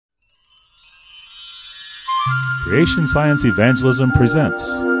Creation Science Evangelism presents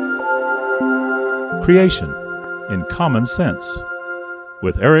Creation in Common Sense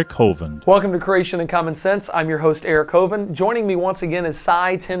with Eric Hovind. Welcome to Creation in Common Sense. I'm your host, Eric Hovind. Joining me once again is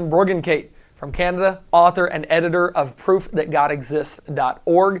Cy Ten Bruggencate from Canada, author and editor of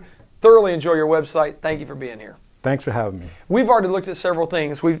ProofThatGodExists.org. Thoroughly enjoy your website. Thank you for being here. Thanks for having me. We've already looked at several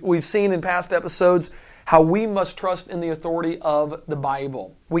things. We've seen in past episodes how we must trust in the authority of the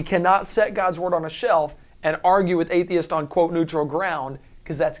Bible. We cannot set God's Word on a shelf and argue with atheists on, quote, neutral ground,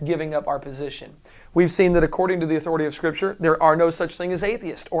 because that's giving up our position. We've seen that according to the authority of Scripture, there are no such thing as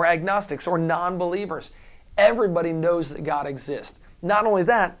atheists or agnostics or non-believers. Everybody knows that God exists. Not only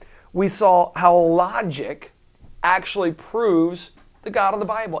that, we saw how logic actually proves the God of the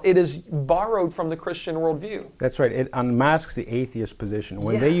Bible. It is borrowed from the Christian worldview. That's right. It unmasks the atheist position.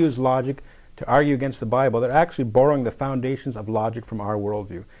 When Yes. they use logic to argue against the Bible, they're actually borrowing the foundations of logic from our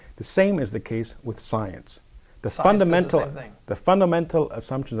worldview. The same is the case with science. Science does the same thing. The fundamental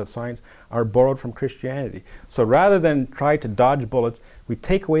assumptions of science are borrowed from Christianity. So rather than try to dodge bullets, we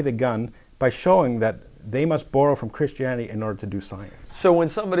take away the gun by showing that they must borrow from Christianity in order to do science. So when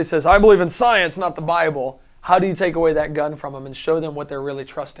somebody says, I believe in science, not the Bible, how do you take away that gun from them and show them what they're really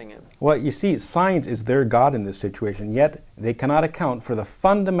trusting in? Well, you see, science is their God in this situation, yet they cannot account for the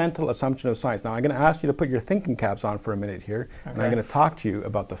fundamental assumption of science. Now, I'm going to ask you to put your thinking caps on for a minute here, and I'm going to talk to you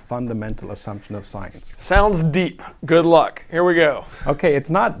about the fundamental assumption of science. Sounds deep. Good luck. Here we go. Okay,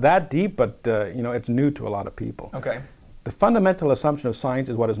 it's not that deep, but it's new to a lot of people. Okay. The fundamental assumption of science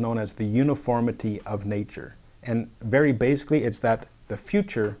is what is known as the uniformity of nature. And very basically, it's that the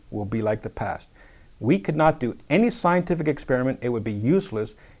future will be like the past. We could not do any scientific experiment. It would be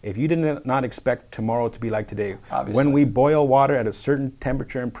useless if you did not expect tomorrow to be like today. Obviously. When we boil water at a certain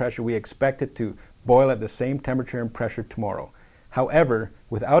temperature and pressure, we expect it to boil at the same temperature and pressure tomorrow. However,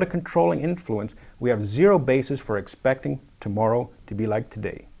 without a controlling influence, we have zero basis for expecting tomorrow to be like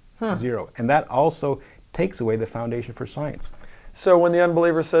today. Zero. And that also takes away the foundation for science. So when the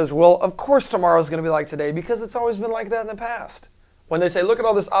unbeliever says, well, of course tomorrow is going to be like today because it's always been like that in the past. When they say, look at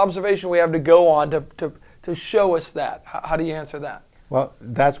all this observation we have to go on to show us that. How do you answer that? Well,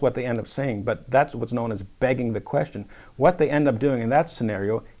 that's what they end up saying, but that's what's known as begging the question. What they end up doing in that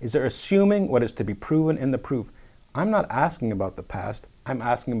scenario is they're assuming what is to be proven in the proof. I'm not asking about the past, I'm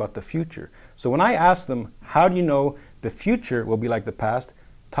asking about the future. So when I ask them, how do you know the future will be like the past,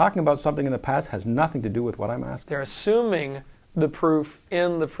 talking about something in the past has nothing to do with what I'm asking. They're assuming the proof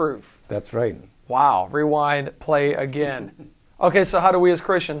in the proof. That's right. Wow. Rewind, play again. Okay, so how do we as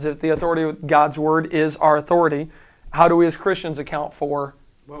Christians, if the authority of God's Word is our authority, how do we as Christians account for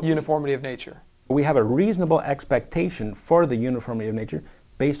uniformity of nature? We have a reasonable expectation for the uniformity of nature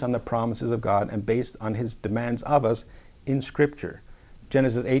based on the promises of God and based on His demands of us in Scripture.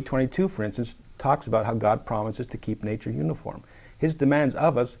 Genesis 8:22, for instance, talks about how God promises to keep nature uniform. His demands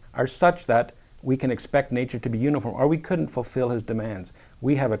of us are such that we can expect nature to be uniform, or we couldn't fulfill His demands.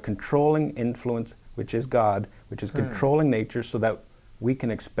 We have a controlling influence, which is God, which is controlling nature so that we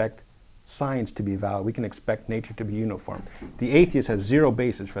can expect science to be valid. We can expect nature to be uniform. The atheist has zero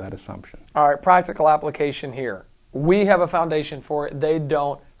basis for that assumption. All right, practical application here. We have a foundation for it. They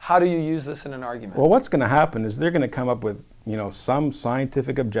don't. How do you use this in an argument? Well, what's going to happen is they're going to come up with, some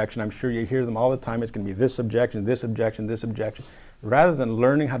scientific objection. I'm sure you hear them all the time. It's going to be this objection, this objection, this objection. Rather than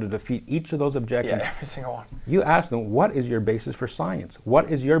learning how to defeat each of those objections, every single one. You ask them, what is your basis for science? What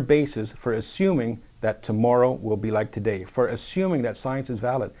is your basis for assuming that tomorrow will be like today? For assuming that science is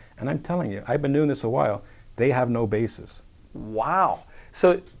valid? And I'm telling you, I've been doing this a while. They have no basis. Wow.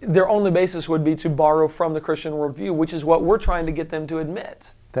 So their only basis would be to borrow from the Christian worldview, which is what we're trying to get them to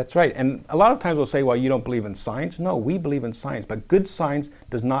admit. That's right. And a lot of times we'll say, well, you don't believe in science. No, we believe in science. But good science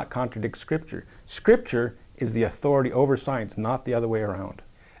does not contradict Scripture. Scripture is the authority over science, not the other way around.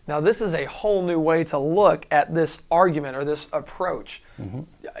 Now, this is a whole new way to look at this argument or this approach.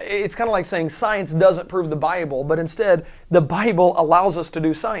 It's kind of like saying science doesn't prove the Bible, but instead, the Bible allows us to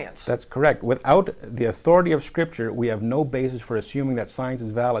do science. That's correct. Without the authority of Scripture, we have no basis for assuming that science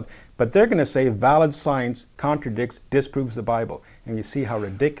is valid. But they're going to say valid science contradicts, disproves the Bible. And you see how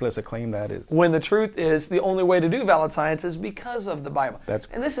ridiculous a claim that is. When the truth is, the only way to do valid science is because of the Bible.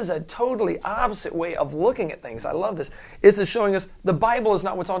 And this is a totally opposite way of looking at things. I love this. This is showing us the Bible is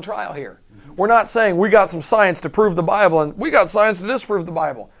not what's on trial here. We're not saying we got some science to prove the Bible and we got science to disprove the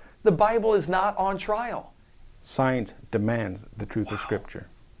Bible. The Bible is not on trial. Science demands the truth of Scripture.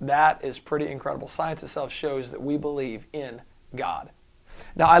 That is pretty incredible. Science itself shows that we believe in God.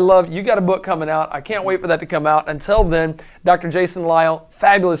 Now, you got a book coming out. I can't wait for that to come out. Until then, Dr. Jason Lyle,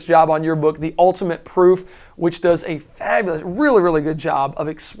 fabulous job on your book, The Ultimate Proof, which does a fabulous, really, really good job of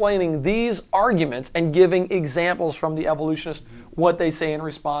explaining these arguments and giving examples from the evolutionists, what they say in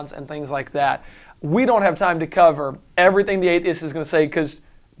response and things like that. We don't have time to cover everything the atheist is going to say because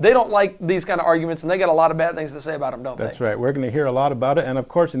they don't like these kind of arguments, and they got a lot of bad things to say about them, don't they? That's right. We're going to hear a lot about it, and of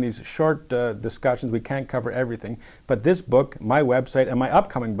course, in these short discussions, we can't cover everything. But this book, my website, and my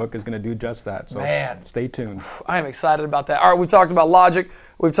upcoming book is going to do just that. So stay tuned. I am excited about that. All right, we've talked about logic.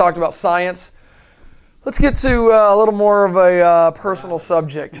 We've talked about science. Let's get to a little more of a personal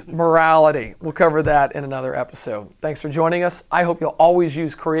subject, morality. We'll cover that in another episode. Thanks for joining us. I hope you'll always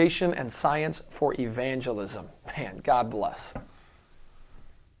use creation and science for evangelism. Man, God bless.